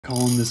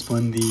Calling this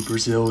blend the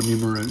Brazil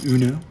Numero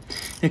Uno.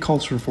 It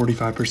calls for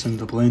 45% of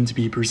the blend to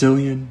be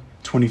Brazilian,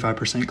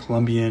 25%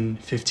 Colombian,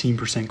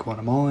 15%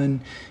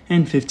 Guatemalan,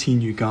 and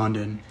 15%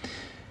 Ugandan.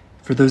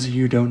 For those of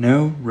you who don't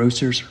know,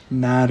 roasters are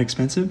mad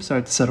expensive, so I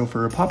had to settle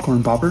for a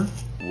popcorn popper.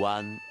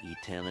 One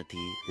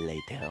eternity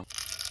later.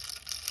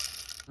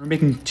 We're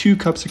making 2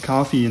 cups of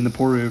coffee in the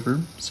pour over,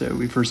 so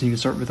we first need to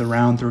start with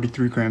around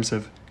 33 grams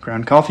of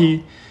ground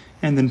coffee,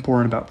 and then pour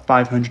in about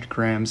 500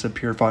 grams of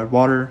purified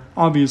water,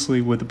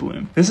 obviously with a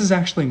bloom. This is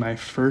actually my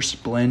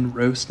first blend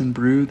roast and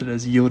brew that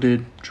has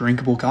yielded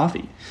drinkable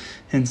coffee,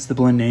 hence the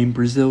blend name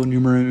Brazil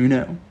Numero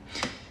Uno.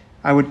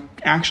 I would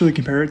actually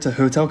compare it to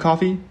hotel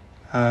coffee,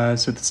 so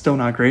it's still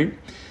not great.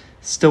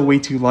 Still way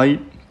too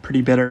light,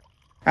 pretty bitter.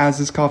 As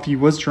this coffee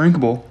was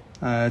drinkable,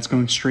 it's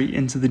going straight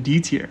into the D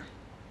tier.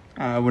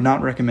 Would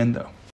not recommend though.